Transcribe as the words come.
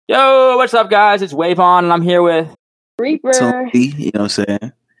Yo, what's up, guys? It's Wave On, and I'm here with Reaper. Tune V, you know what I'm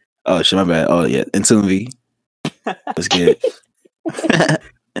saying? Oh shit, my bad. Oh yeah, and Tune V. Let's get it.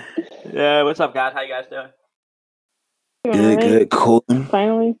 Yeah. What's up, guys? How you guys doing? Good, cool.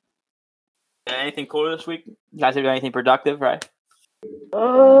 Finally. Yeah, anything cool this week? You guys have done anything productive, right? Shit,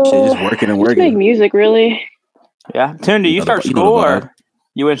 just working and Just make working. music, really. Yeah. Tune, do you You know start the- you know school the or vibe.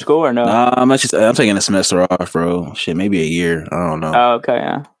 you in school or no? Nah, I'm taking a semester off, bro. Shit, maybe a year. I don't know. Oh, okay,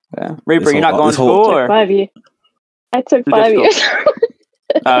 yeah. Reaper, This you're not whole- going this to whole- school Took or? 5 years. I took You 5 just years.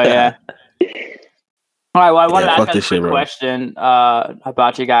 Oh, yeah. All right. Well, I wanted Yeah, to fuck ask this a shit, quick bro. question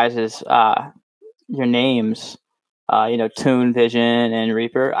about you guys' your names. Tune, Vision, and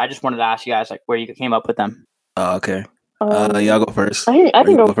Reaper. I just wanted to ask you guys like where you came up with them. Oh, okay. Um, Y'all go first. I Or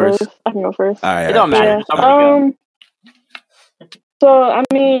can you go first. I can go first. All right. It don't matter. Yeah. Somebody go. So I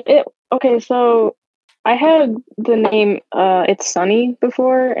mean, okay. So I had the name it's Sunny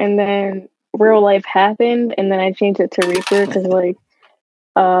before, and then real life happened, and then I changed it to Reaper because I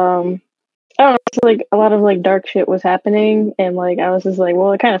don't know, it's like a lot of like dark shit was happening, and like I was just like,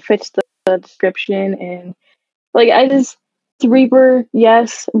 well, it kind of fits the description, and like it's Reaper,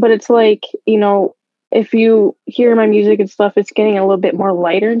 yes, but it's like, if you hear my music and stuff, it's getting a little bit more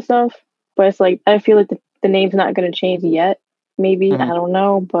lighter and stuff. But it's like I feel like the name's not gonna change yet. Maybe Mhm. I don't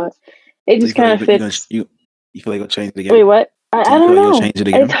know, but it So just kind of fits. You feel like you'll change it again? Wait, what? I So you don't feel like you'll know. change it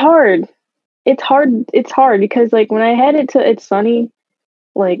again? It's hard. It's hard because like when I had it to It's Sunny,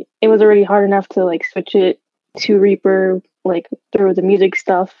 like it was already hard enough to like switch it to Reaper, like through the music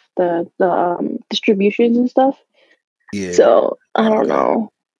stuff, the distributions and stuff. Yeah. So I don't Okay.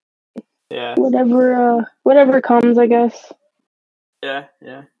 know. Yeah. Whatever comes, I guess. Yeah.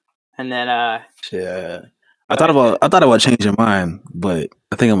 And then Shit. I thought about changing mine, but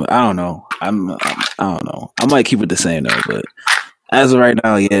I think I don't know. I don't know. I might keep it the same though, but as of right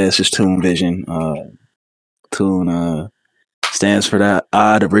now, yeah, it's just Tune Vision. Tune stands for that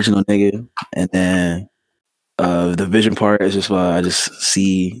odd original nigga, and then the vision part is just I just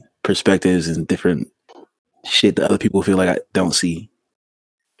see perspectives and different shit that other people feel like I don't see.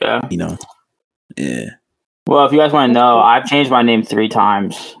 yeah. You know, yeah. Well, if you guys want to know, I've changed my name 3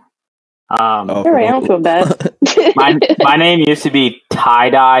 times. Oh, All right, I don't feel bad. My name used to be Tie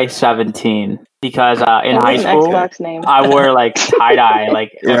Dye 17 because in That high was an school Xbox name. I wore like tie dye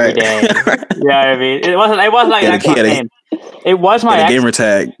like every Right. day. You know what I mean? It wasn't like an Yeah, Xbox yeah, name. It was my Got a gamer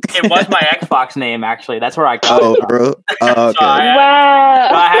tag. It was my Xbox name actually. That's where I got Oh, it from. bro. Oh, So okay. Wow.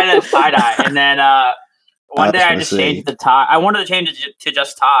 So I had it as tie dye, and then one day I just changed the tie. I wanted to change it to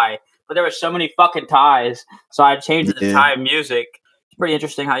just tie, but there were so many fucking ties, so I changed it to Yeah. tie music. It's pretty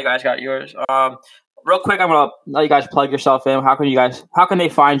interesting how you guys got yours. Real quick, I'm gonna let you guys plug yourself in. How can they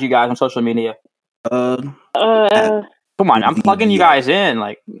find you guys on social media? Uh, Come on, I'm plugging you guys in.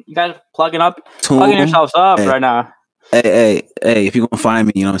 Like you guys are plugging Tune. yourselves up Hey. right now. Hey, if you're gonna find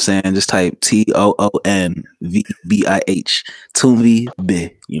me, you know what I'm saying, just type TOONVBIH. Tune V B.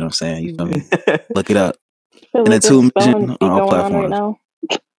 You know what I'm saying? You feel me? Look it up. feel And then like Tune there's spelling Vision bee on all going on right platforms.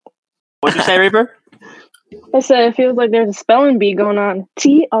 now. What'd you say, Reaper? I said it feels like there's a spelling bee going on.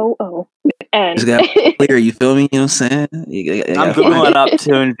 TOON. Just got clear, you feel me? You know what I'm saying? I'm googling up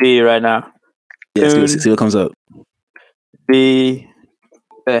Tune V right now. Yeah, see what comes up. V.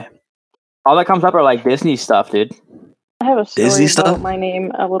 All that comes up are like Disney stuff, dude. I have a story Disney about stuff? my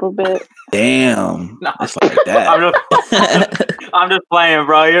name a little bit. Damn. No. It's like that. I'm just playing,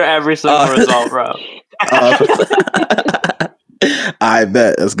 bro. You're every single result, bro. I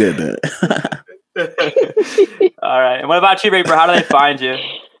bet. That's good then. All right. And what about you, Reaper? How do they find you?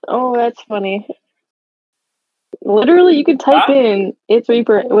 Oh, that's funny. Literally, you could type in "It's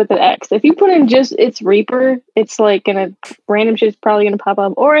Reaper" with an X. If you put in just "It's Reaper," it's like random shit's probably gonna pop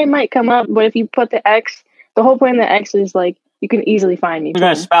up, or it might come up. But if you put the X, the whole point of the X is like you can easily find me. You're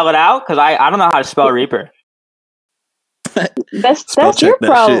gonna spell it out? Because I don't know how to spell Reaper. That's Spell check your that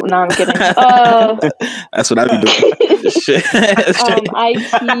problem. shit. No, I'm kidding. That's what I be doing. Shit.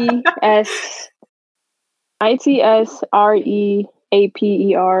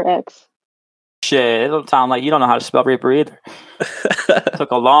 ITSREAPERX. Shit, it don't sound like you don't know how to spell Reaper either.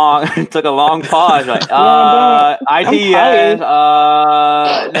 took a long pause. Like ITS.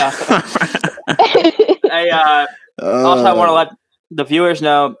 No. Hey, also, I want to let the viewers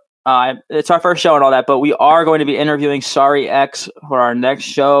know it's our first show and all that, but we are going to be interviewing Sorry X for our next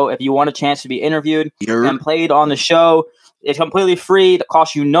show. If you want a chance to be interviewed and played on the show, it's completely free. It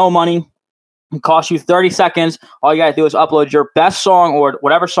costs you no money. It costs you 30 seconds. All you got to do is upload your best song or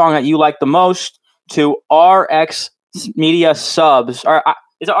whatever song that you like the most to RX Media Subs. Or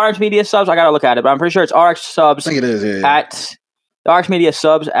is it RX Media Subs? I got to look at it, but I'm pretty sure it's RX Subs I think it is, yeah. the RX Media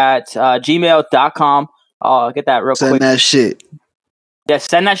subs at gmail.com. I'll get that real quick. Send that shit. Yeah,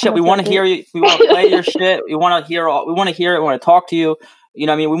 send that shit. We want to hear you. We want to play your shit. We want to hear. We want to hear it. We want to talk to you. You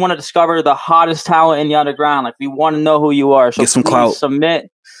know what I mean? We want to discover the hottest talent in the underground. Like, we want to know who you are. So Get some please clout.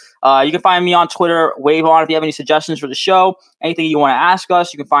 submit. You can find me on Twitter, Wave On. If you have any suggestions for the show, anything you want to ask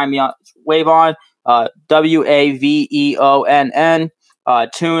us, you can find me on Wave On, WAVEONN.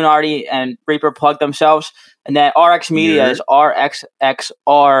 Tune already and Reaper plug themselves. And then RX Media is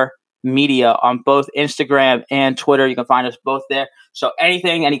RXXR Media on both Instagram and Twitter. You can find us both there. So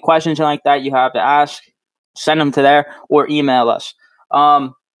anything, any questions like that you have to ask, send them to there or email us.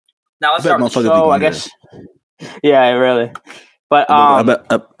 Now let's start with the show, I guess. Yeah, really. But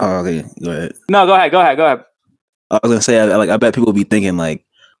okay, go ahead. No, go ahead. I was gonna say, I bet people will be thinking like,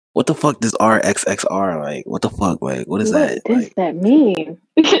 what the fuck does RXXR like? What the fuck? Like, what is that? What does that mean?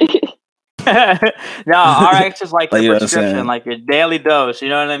 No, RX is like Like, your you know what I'm prescription, saying? like your daily dose. You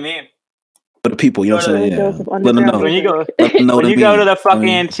know what I mean? For the people, you know what I'm saying? Yeah. Dose of Let them know. When you go, Let them know when what you it go to mean. the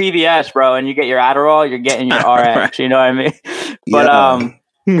fucking CVS, bro, and you get your Adderall, you're getting your RX. You know what I mean?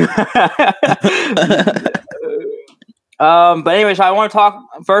 But but anyways, I want to talk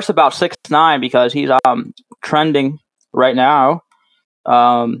first about 6ix9ine because he's trending right now.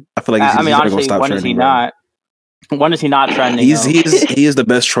 I feel like I mean, never honestly, gonna stop when is he trending, bro. not? When is he not trending? He is the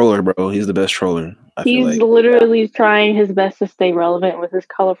best troller, bro. He's the best troller. I feel He's like. literally trying his best to stay relevant with his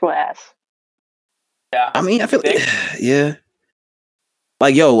colorful ass. Yeah. I mean, I feel yeah.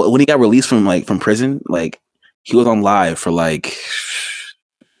 Like, yo, when he got released from prison, like, he was on live for like,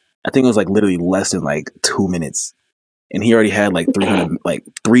 I think it was like literally less than like 2 minutes, and he already had like 300, like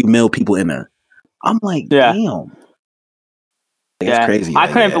 3 mil people in there. I'm like, damn. Like, it's crazy. I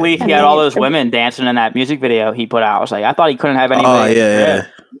couldn't believe he had all those women dancing in that music video he put out. I was like, I thought he couldn't have anybody. Oh yeah.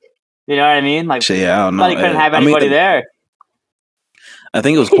 You know what I mean? Like, shit, I don't know. I thought he couldn't have anybody there. I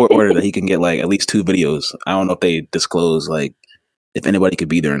think it was court ordered that he can get like at least 2 videos. I don't know if they disclose like if anybody could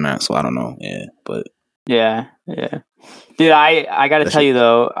be there or not. So I don't know. Yeah, but yeah. Dude, I got to tell you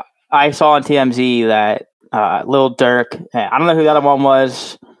though, I saw on TMZ that Lil Durk. I don't know who the other one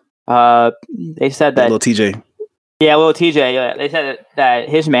was. They said that Lil TJ. Yeah, Lil TJ. Yeah, they said that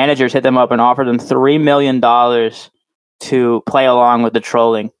his managers hit them up and offered them $3 million to play along with the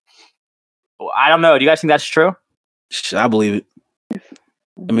trolling. I don't know. Do you guys think that's true? I believe it.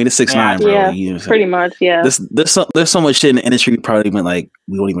 I mean, it's 6ix9ine, bro. Yeah, you know pretty much. Yeah. There's so much shit in the industry we probably even like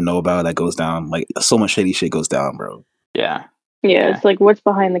we don't even know about that goes down. Like, so much shady shit goes down, bro. Yeah. Yeah, it's like what's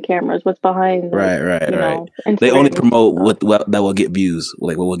behind the cameras, what's behind right. They only promote what that will get views,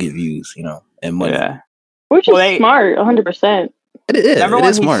 like what will get views, you know, and money. Yeah. Which is smart, 100%. It is. Remember it when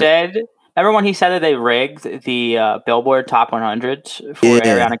is smart. he said that they rigged the Billboard Top 100s for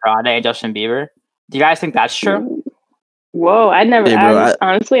Ariana Grande and Justin Bieber? Do you guys think that's true? Whoa,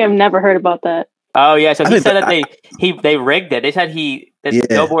 honestly, I've never heard about that. Oh yeah, so he said that they rigged it. They said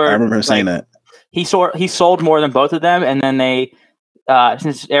Billboard. I remember him saying that. He sold more than both of them, and then they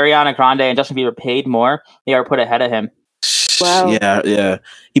since Ariana Grande and Justin Bieber paid more, they are put ahead of him. Wow. Yeah.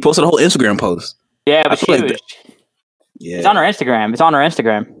 He posted a whole Instagram post. Yeah, it was huge. Yeah. It's on our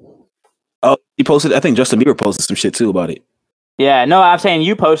Instagram. Oh, he posted. I think Justin Bieber posted some shit too about it. Yeah, no, I'm saying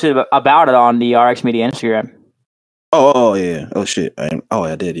you posted about it on the RX Media Instagram. Oh yeah. Oh shit. I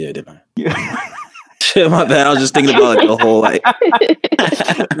did. Yeah, didn't I? Shit, my bad. I was just thinking about like the whole like.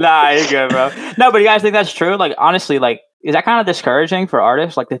 Nah, you're good, bro. No, but you guys think that's true? Like, honestly, like, is that kind of discouraging for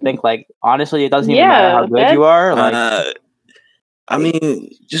artists? Like, to think like, honestly, it doesn't even matter how good you are. Like, I mean,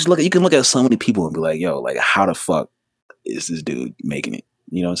 you can look at so many people and be like, yo, like, how the fuck is this dude making it?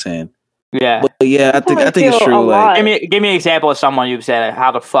 You know what I'm saying? Yeah. But yeah, I think it's true. Like, give me an example of someone you've said,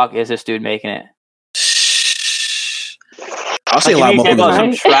 how the fuck is this dude making it? I'll say a lot more.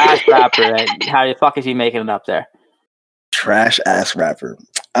 Some trash rapper. How the fuck is he making it up there? Trash ass rapper.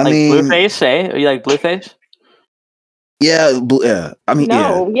 I like mean, Blueface. Are you like Blueface? Yeah. I mean,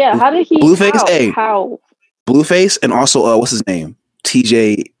 yeah. How did he? Blueface. How? Blueface, and also what's his name?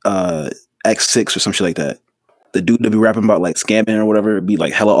 TJ X6 or some shit like that. The dude that be rapping about like scamming or whatever, it'd be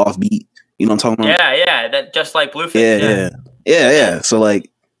like hella offbeat. You know what I'm talking about? Yeah. That just like Blueface. Yeah. So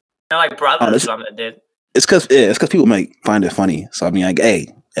like, they're like brothers or something, dude. It's because people might find it funny. So I mean, like,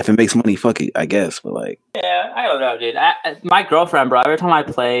 hey, if it makes money, fuck it, I guess. But like, yeah, I don't know, dude. My girlfriend, bro. Every time I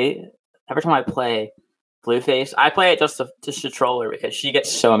play Blueface, I play it just to troll her because she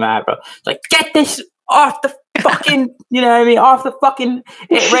gets so mad, bro. It's like, get this off the fucking, you know what I mean, off the fucking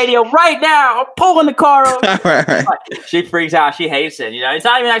radio right now. I'm pulling the car over. right. She freaks out. She hates it. You know, it's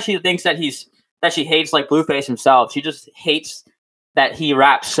not even that she thinks that she hates like Blueface himself. She just hates that he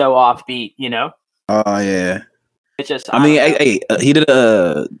raps so offbeat. You know. Oh yeah. It's just. I mean, he did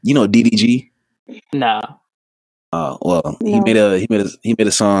DDG. No. Well, No. he made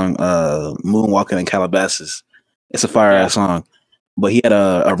a song, "Moonwalking in Calabasas." It's a fire ass song, but he had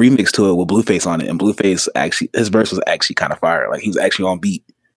a remix to it with Blueface on it, and Blueface actually his verse was actually kind of fire. Like he was actually on beat.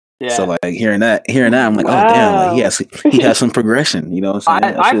 Yeah. So like hearing that, I'm like, oh damn, like he has some progression. You know what I'm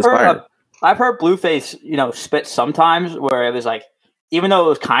saying? I've heard Blueface, spit sometimes where it was like, even though it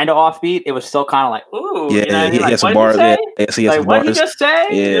was kind of offbeat, it was still kind of like, ooh, he like, has some bars. He has some what bars. did he just say?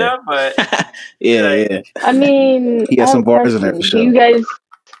 Yeah, But I mean, he has some bars in there for sure. Do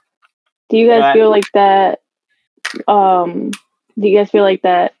you guys feel like that? Do you guys feel like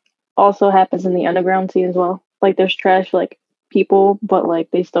that also happens in the underground scene as well? Like there's trash like people, but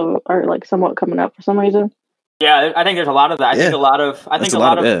like they still are like somewhat coming up for some reason. Yeah, I think there's a lot of that. I think a lot of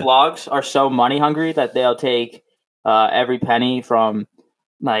blogs are so money hungry that they'll take every penny from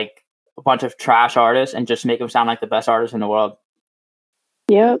like a bunch of trash artists and just make them sound like the best artists in the world.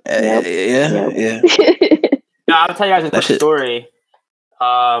 Yep. Yeah. No, I'll tell you guys a quick story.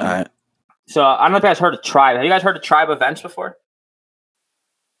 All right. So I don't know if you guys heard of Tribe. Have you guys heard of Tribe events before?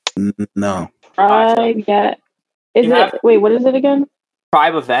 No. Tribe, yeah. Wait, what is it again?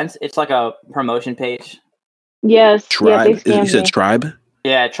 Tribe events. It's like a promotion page. Yes. Tribe. Yeah, you said Tribe?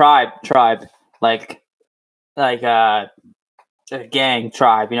 Yeah, Tribe. Like a gang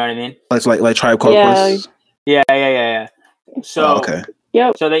tribe. You know what I mean? It's like Tribe Called Quest. Yeah. So okay.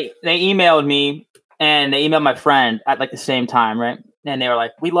 Yep. So they emailed me and they emailed my friend at like the same time, right? And they were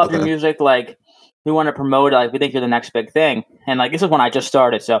like, "We love your music. Like, we want to promote it. Like, we think you're the next big thing." And like, this is when I just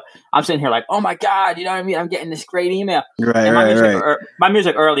started, so I'm sitting here like, "Oh my god," you know what I mean? I'm getting this great email. Right. My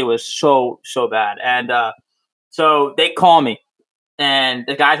music early was so bad, and so they call me, and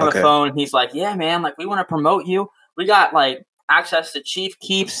the guy's on the phone. And he's like, "Yeah, man. Like, we want to promote you. We got like access to Chief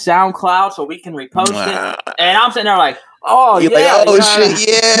Keef's SoundCloud, so we can repost it." And I'm sitting there like, "Oh, you're yeah, like, oh shit,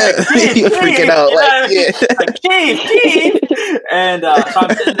 yeah." Chief, you're freaking out, like Chief. And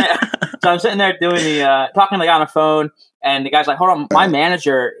so I'm sitting there doing the talking to the guy on the phone, and the guy's like, "Hold on, my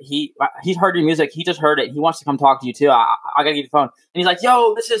manager, he's heard your music. He just heard it. He wants to come talk to you too. I gotta give you the phone." And he's like,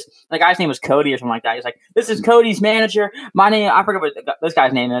 "Yo, this is," the guy's name was Cody or something like that. He's like, "This is Cody's manager. My name," I forget what this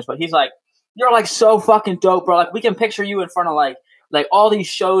guy's name is, but he's like, "You're like so fucking dope, bro. Like we can picture you in front of like all these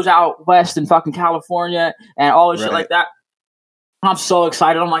shows out west in fucking California and all this shit like that." I'm so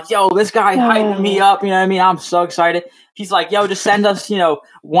excited. I'm like, "Yo, this guy hyping me up." You know what I mean? I'm so excited. He's like, "Yo, just send us,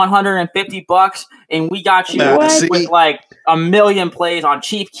 $150 and we got you with like 1 million plays on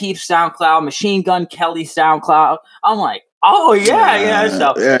Chief Keef's SoundCloud, Machine Gun Kelly SoundCloud." I'm like, "Oh yeah."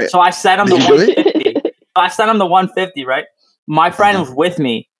 So I sent him the 150. I sent him the 150, right? My friend was with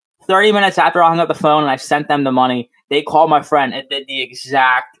me. 30 minutes after I hung up the phone and I sent them the money, they called my friend and did the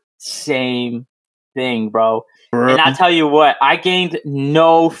exact same thing, bro. And I tell you what, I gained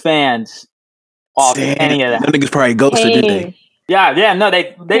no fans off any of that. Them niggas probably ghosted, did they? Yeah, no,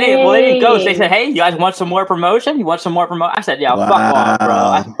 they didn't. Well, they didn't ghost. They said, "Hey, you guys want some more promotion? You want some more promotion?" I said, "Yeah, fuck off, bro."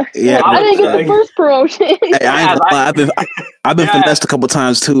 I didn't get the first promotion. Hey, I ain't gonna lie, I've been finessed a couple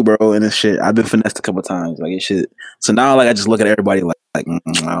times too, bro, and this shit. I've been finessed a couple times, like it shit. So now, like, I just look at everybody like I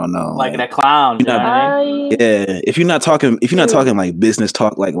don't know, like a clown. You know what I mean? Yeah, if you're not talking like business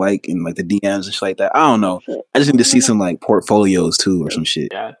talk, like and like the DMs and shit like that, I don't know. I just need to see some like portfolio's too or some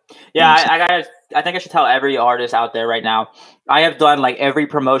shit. Yeah. I think I should tell every artist out there right now. I have done like every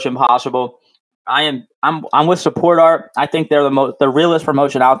promotion possible. I'm with Support Art. I think they're the realest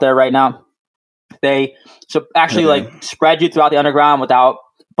promotion out there right now. They actually like spread you throughout the underground without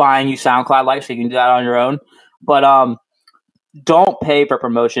buying you SoundCloud likes, so you can do that on your own. But don't pay for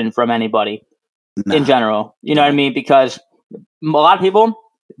promotion from anybody in general. You know what I mean? Because a lot of people,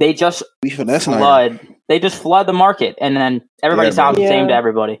 they just flood the market, and then everybody sounds the same to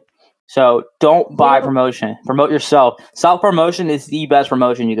everybody. So don't buy promotion. Promote yourself. Self-promotion is the best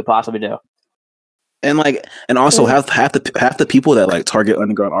promotion you could possibly do. And also half the people that like target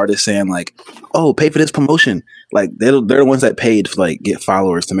underground artists saying like, "Oh, pay for this promotion." Like they're the ones that paid to like get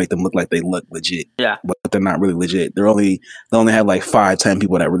followers to make them look like they look legit. Yeah, but they're not really legit. They only have like 5-10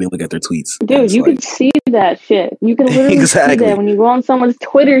 people that really look at their tweets. Dude, you can see that shit. You can literally see that when you go on someone's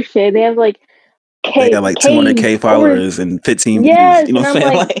Twitter shit. They have like they got like 200K followers and 15 views. You know what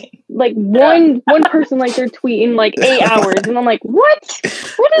I'm saying? Like one person like they're tweeting like 8 hours, and I'm like, what is this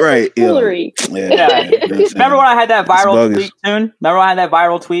foolery? Yeah. Remember when I had that viral tweet soon? Remember when I had that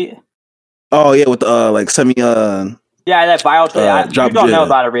viral tweet? Oh yeah, with the like semi yeah, that viral tweet. You don't know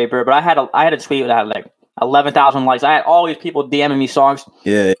about it, Reaper, but I had a tweet that had like 11,000 likes. I had all these people DMing me songs.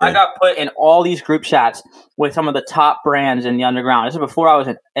 Yeah. I got put in all these group chats with some of the top brands in the underground. This is before I was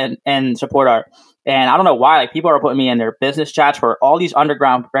in support art. And I don't know why, like, people are putting me in their business chats where all these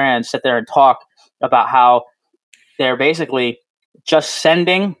underground brands sit there and talk about how they're basically just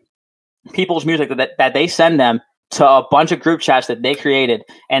sending people's music that they send them to a bunch of group chats that they created.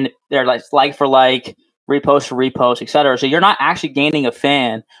 And they're like for like, repost for repost, etc. So you're not actually gaining a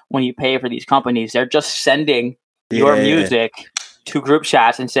fan when you pay for these companies. They're just sending your music to group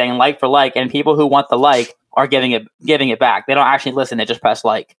chats and saying like for like, and people who want the like are giving it back. They don't actually listen, they just press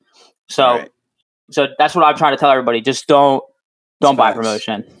like. So so that's what I'm trying to tell everybody. Just don't buy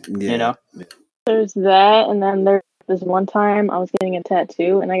promotion. You know? There's that, and then there's this one time I was getting a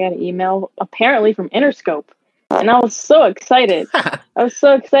tattoo and I got an email apparently from Interscope. And I was so excited.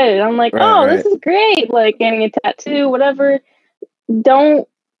 I'm like, this is great. Like getting a tattoo, whatever.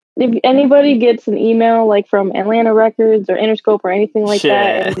 If anybody gets an email like from Atlanta Records or Interscope or anything like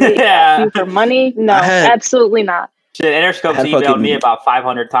that and they ask you for money, no, absolutely not. Shit, Interscope's emailed me about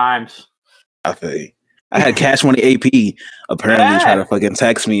 500 times. I feel you. I had Cash Money AP apparently try to fucking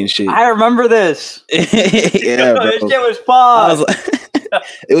text me and shit. I remember this. Bro. This shit was fun.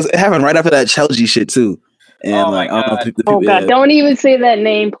 It happened right after that Chelsea shit too. And my God. God, don't even say that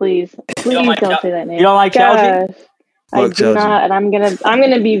name, please. Please don't say that name. You don't like Chelsea? I do not, and I'm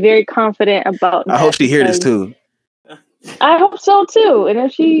gonna be very confident about that. I hope she hears this too. I hope so too. And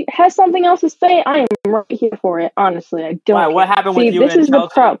if she has something else to say, I am right here for it. Honestly, I don't. Why, what happened with you this and is Chelsea?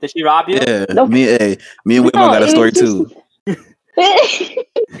 The problem. Did she rob you? Yeah, me and Whitman got a story too.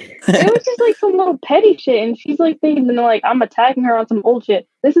 It was just like some little petty shit, and she's like thinking like I'm attacking her on some old shit.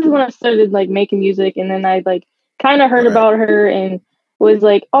 This is when I started like making music, and then I like kind of heard about her and was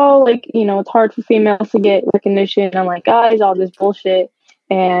like, oh, like, you know, it's hard for females to get recognition. And I'm like, guys, all this bullshit.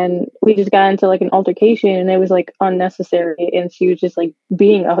 And we just got into like an altercation, and it was like unnecessary. And she was just like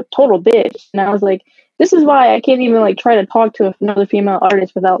being a total bitch. And I was like, this is why I can't even like try to talk to another female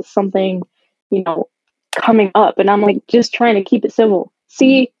artist without something, you know, coming up. And I'm like, just trying to keep it civil.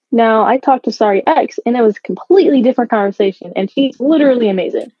 See, now I talked to Sorry X, and it was a completely different conversation, and she's literally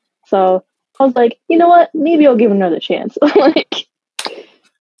amazing. So I was like, you know what? Maybe I'll give her another chance. Like,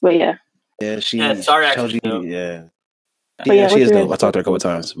 but yeah. Yeah, Sorry X. She is dope. I talked to her a couple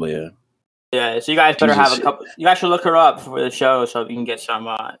times, but yeah. Yeah, so you guys better have a couple. You guys should look her up for the show so we can get some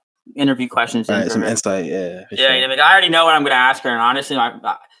interview questions. Some insight. Yeah. Yeah, sure. I mean, I already know what I'm going to ask her, and honestly,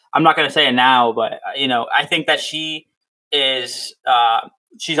 I'm not going to say it now, but you know, I think that she is.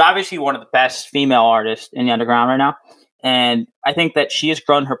 She's obviously one of the best female artists in the underground right now, and I think that she has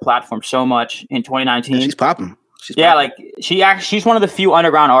grown her platform so much in 2019. Yeah, she's popping. Like she's one of the few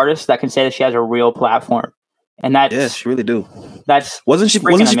underground artists that can say that she has a real platform, and that's she really do. Wasn't she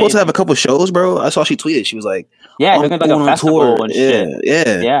supposed to have a couple shows, bro? I saw she tweeted. She was like, I'm going like a festival tour. And shit.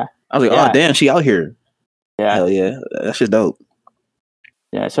 Yeah. I was like, oh damn, she out here. Yeah, hell yeah, that's just dope.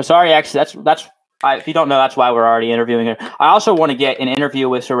 Yeah, so Sorry X, that's if you don't know, that's why we're already interviewing her. I also want to get an interview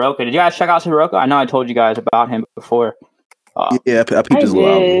with Sirocco. Did you guys check out Sirocco? I know I told you guys about him before. I peeped his little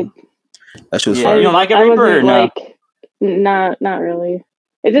album. That shit was fire. You don't like it, Reaper, or no? Not really.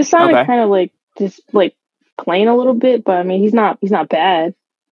 It just sounded kind of like just like plain a little bit, but I mean, he's not bad.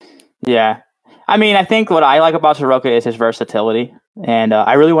 Yeah, I mean, I think what I like about Sirocco is his versatility, and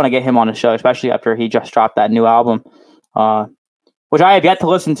I really want to get him on the show, especially after he just dropped that new album, which I have yet to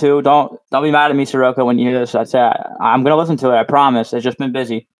listen to. Don't be mad at me, Sirocco, when you hear this. I'm gonna listen to it. I promise. It's just been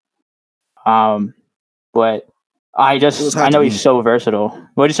busy. But I know he's so versatile.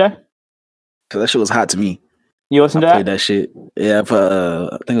 What'd you say? Cause that shit was hot to me. You listened to that? That shit. Yeah,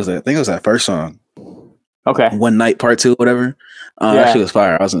 I think it was that first song. Okay. One Night Part 2, whatever. That shit was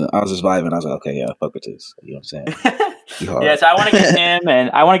fire. I was just vibing. I was like, okay, yeah, fuck with this. You know what I'm saying? Yeah, so I want to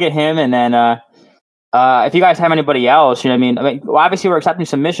get him, and then if you guys have anybody else, you know what I mean? Well, obviously we're accepting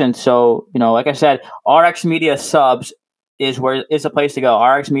submissions, so you know, like I said, RX Media Subs is the place to go.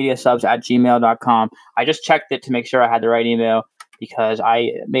 rxmediasubs@gmail.com. I just checked it to make sure I had the right email, because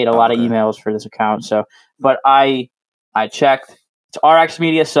I made a lot of emails for this account. So, but I checked. It's RX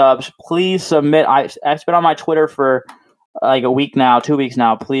Media Subs. Please submit. It's been on my Twitter for like a week now, 2 weeks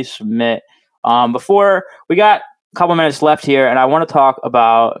now. Please submit. Before we got a couple minutes left here, and I want to talk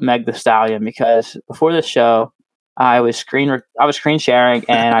about Meg Thee Stallion, because before this show, I was screen sharing,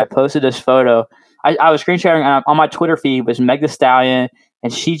 and I posted this photo. I was screen sharing on my Twitter feed was Meg Thee Stallion,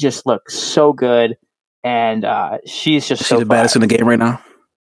 and she just looks so good. And she's just so the baddest in the game right now.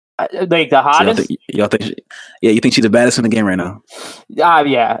 Like the hottest. So y'all think? You think she's the baddest in the game right now?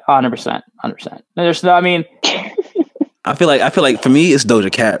 Yeah, 100%. There's no. I mean, I feel like for me it's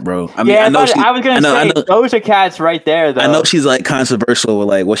Doja Cat, bro. I mean, Yeah, I I was gonna say Doja Cat's right there, though. I know she's like controversial with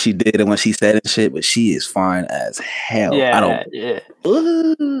like what she did and what she said and shit, but she is fine as hell. Yeah, I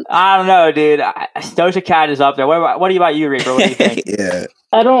don't. I don't know, dude. Doja Cat is up there. What about you, Reaper? What do you think? Yeah.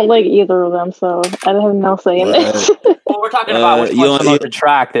 I don't like either of them, so I have no say in this. Well, we're talking about which one's the most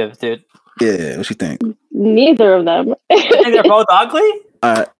attractive, dude. Yeah, what you think? Neither of them. You think they're both ugly?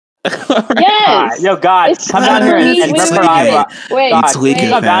 Yes. Yo, God, come down here and rip her eyebrows. Wait,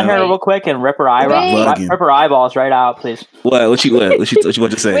 come down here real quick and rip her eyebrows. Rip her eyeballs right out, please. What you want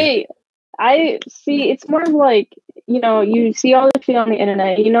to say? Wait, I see. It's more of like, you see all this shit on the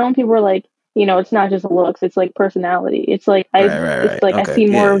internet. And people are like, it's not just looks. It's like personality. It's like I see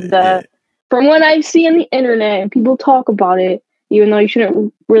more of the from what I see on the internet, and people talk about it. Even though you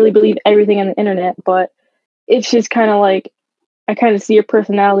shouldn't really believe everything on the internet, but it's just kind of like. I kind of see your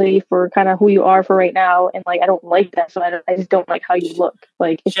personality for kind of who you are for right now, and like I don't like that, so I just don't like how you look.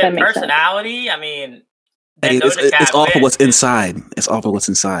 Like if that makes personality, sense. I mean, it's all for what's inside. It's all for what's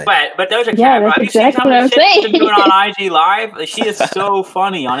inside. But Doja Cat, that's exactly what I'm saying. She's been doing on IG Live. She is so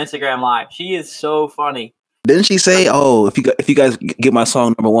funny on Instagram Live. She is so funny. Didn't she say, "Oh, if you guys get my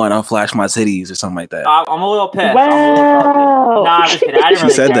song number 1, I'll flash my titties" or something like that? I'm a little pissed. Wow. I'm just kidding. I didn't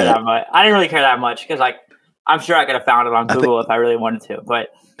really care that much. I didn't really care that much because like. I'm sure I could have found it on Google if I really wanted to, but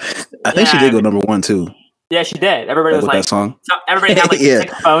I think she did go number 1 too. Yeah, she did. Everybody was like, that song. Everybody had like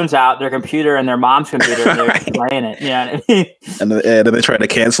 6 phones out, their computer and their mom's computer, and they were playing it. You know what I mean? And then they tried to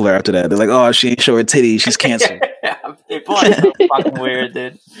cancel her after that. They're like, "Oh, she ain't show her titties. She's canceled." Boy, so fucking weird,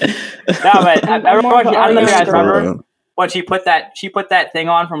 dude. No, but I don't know if you guys remember when she put that thing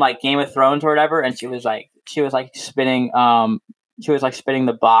on from like Game of Thrones or whatever, and she was like spinning spitting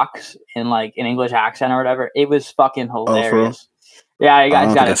the box in like an English accent or whatever. It was fucking hilarious. Yeah, you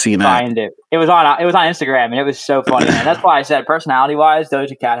guys gotta find it. It was on Instagram and it was so funny, man. That's why I said personality wise,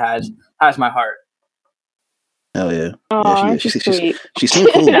 Doja Cat has my heart. Hell yeah. Oh, yeah, she's so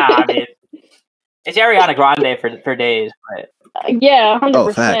cool. Nah, I mean, it's Ariana Grande for days, but yeah, 100%.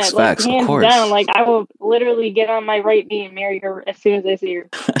 Oh, facts, hands of course. down. Like I will literally get on my right knee and marry her as soon as I see her.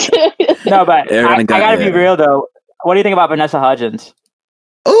 No, but I gotta be real though. What do you think about Vanessa Hudgens?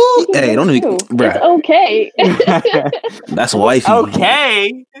 Oh, hey, don't even. It's okay. That's wifey.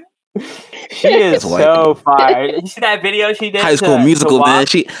 Okay. She is so fire. You see that video she did? High School Musical, man.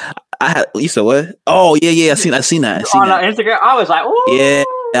 You said what? Oh yeah. I seen that. On Instagram, I was like, ooh. Yeah.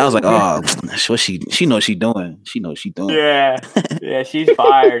 I was like, oh, she knows she doing. She knows she doing. Yeah, she's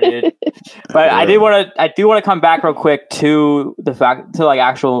fire, dude. But I do want to come back real quick to the fact to like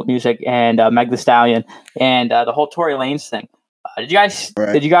actual music and Meg Thee Stallion and the whole Tory Lanez thing. Did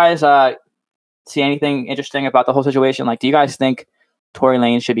you guys see anything interesting about the whole situation? Like, do you guys think Tory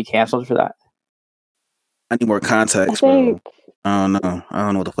Lanez should be canceled for that? I need more context, bro. I don't know. I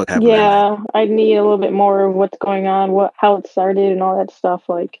don't know what the fuck happened. Yeah, I need a little bit more of what's going on, how it started, and all that stuff.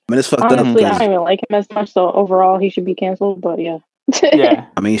 Like, I mean, it's fucked honestly, up. I don't even like him as much. So overall, he should be canceled. But yeah, yeah.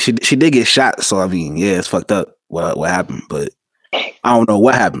 I mean, she did get shot, so I mean, yeah, it's fucked up. What happened? But I don't know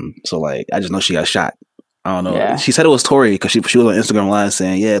what happened. So like, I just know she got shot. I don't know. Yeah. She said it was Tory because she was on Instagram Live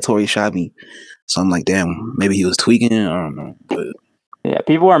saying, "Yeah, Tory shot me." So I'm like, damn, maybe he was tweaking. I don't know. But yeah,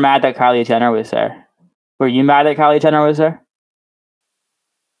 people were mad that Kylie Jenner was there. Were you mad that Kylie Jenner was there?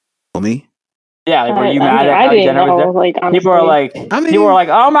 Me? Yeah, like, were you mad that Kylie Jenner was there? Like, people were like,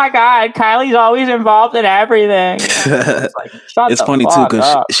 "Oh my god, Kylie's always involved in everything." It's funny too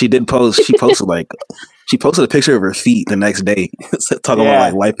because she did post. She posted she posted a picture of her feet the next day, talking about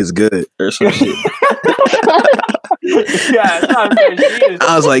like life is good or some shit.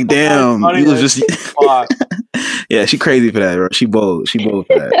 I was like, damn, you was just. Yeah, she crazy for that, bro. She bold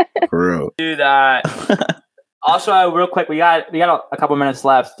for that, for real. Dude, also, real quick, we got a couple minutes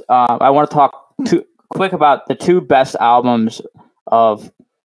left. I want to talk quick about the 2 best albums of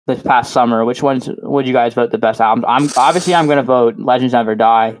this past summer. Which ones would you guys vote the best albums? I'm going to vote Legends Never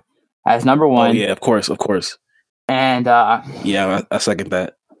Die as number 1. Oh yeah, of course. And yeah, I second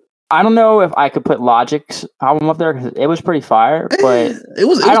that. I don't know if I could put Logic's album up there because it was pretty fire, but it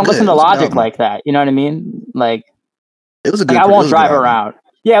was I don't listen to Logic like that. You know what I mean? Like, it was a good. I won't drive around.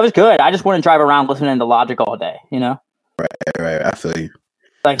 Yeah, it was good. I just wouldn't drive around listening to Logic all day, you know? Right. I feel you.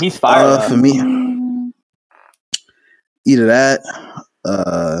 Like, he's fire. For me, either that,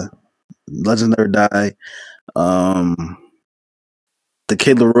 Legends Never Die. The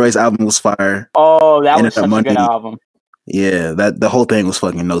Kid Leroy's album was fire. Oh, that was such a good album. Yeah, the whole thing was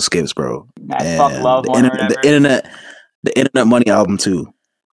fucking no skips, bro. That Fuck Love one or whatever. The Internet Money album too.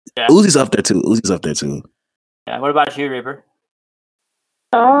 Yeah. Uzi's up there too. Yeah. What about you, Reaper?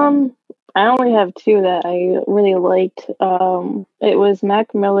 I only have two that I really liked. It was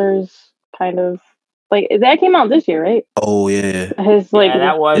Mac Miller's kind of like that came out this year, right? Oh yeah, His like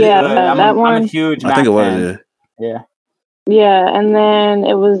that was good. I'm that I'm one. a huge I Mac think it was. fan. Yeah. Yeah. And then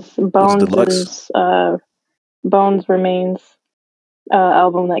it was Deluxe? Bones Remains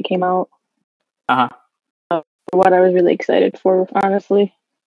album that came out. Uh-huh. What I was really excited for, honestly.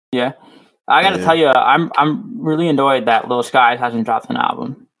 Yeah. I gotta tell you, I'm really enjoyed that Lil Skies hasn't dropped an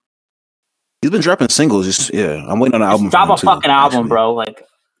album. He's been dropping singles. I'm waiting on an album. Drop from him a fucking too, album, actually. bro. Like,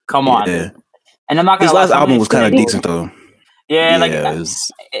 come on, dude. And I'm not gonna. His last album was kind of decent though. Yeah, like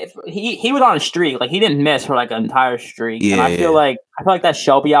was, he was on a streak. Like he didn't miss for like an entire streak. Yeah, and I feel like that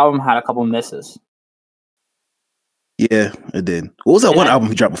Shelby album had a couple misses. Yeah, it did. What was that one album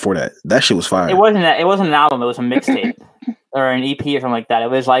he dropped before that? That shit was fire. It wasn't an album. It was a mixtape or an EP or something like that.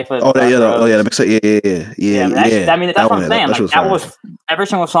 It was Life of the mixtape. Yeah. I mean, that's what I'm saying. That was every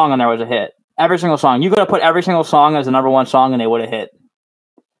single song on there was a hit. Every single song. You could have put every single song as the number one song, and they would have hit.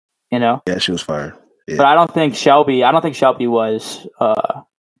 You know? Yeah, she was fire. Yeah. But I don't think Shelby was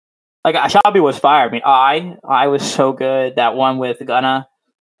Shelby was fire. I mean, I was so good. That one with Gunna.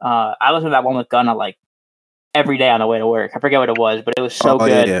 I listened to that one with Gunna like every day on the way to work. I forget what it was, but it was so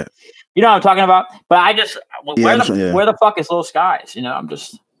good. Yeah. You know what I'm talking about? But I just where the fuck is Lil Skies? You know, I'm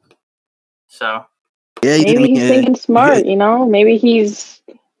just so. Yeah, maybe he's thinking smart. You know, maybe he's.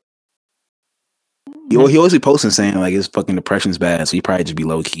 He always be posting saying like his fucking depression's bad, so he probably just be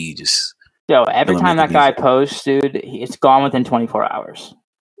low key. Just every time that guy posts, dude, it's gone within 24 hours.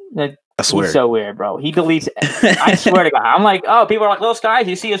 I swear, he's so weird, bro. He deletes. I swear to God, I'm like, oh, people are like, Lil Skies,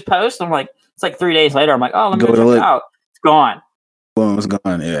 you see his post? I'm like, it's like 3 days later. I'm like, oh, let me go check it out. It's gone. Well, it's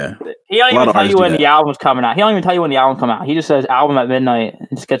gone. Yeah. He don't even tell you when the album's coming out. He don't even tell you when the album comes out. He just says album at midnight and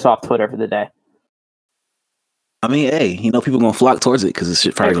just gets off Twitter for the day. I mean, hey, people gonna flock towards it because this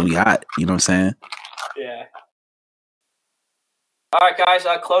shit probably gonna be hot. You know what I'm saying? Yeah. All right, guys.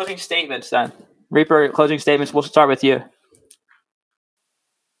 Closing statements then. Reaper, closing statements. We'll start with you.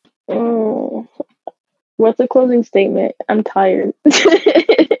 Oh, what's a closing statement? I'm tired.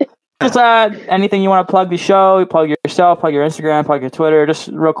 Just anything you want to plug the show, plug yourself, plug your Instagram, plug your Twitter, just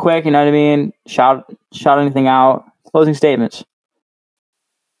real quick. You know what I mean? Shout anything out. Closing statements.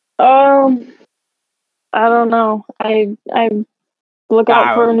 I don't know. I look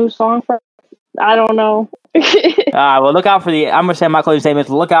out for a new song for. I don't know. Well, look out for I'm gonna say my closing statements.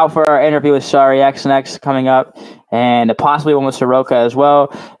 Look out for our interview with Sorry XNX coming up, and possibly one with Soroka as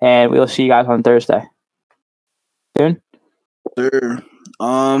well. And we'll see you guys on Thursday. Soon. Sure.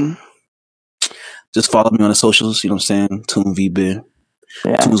 Just follow me on the socials. You know what I'm saying? Tune VB.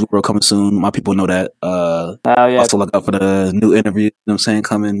 Yeah. Tunes World coming soon. My people know that. Also look out for the new interview. You know what I'm saying?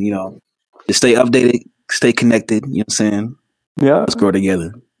 Coming. You know, just stay updated, stay connected. You know what I'm saying? Yeah. Let's grow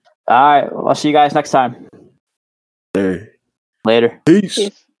together. All right. Well, I'll see you guys next time. Sure. Later.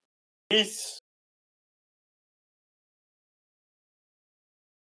 Peace. Peace.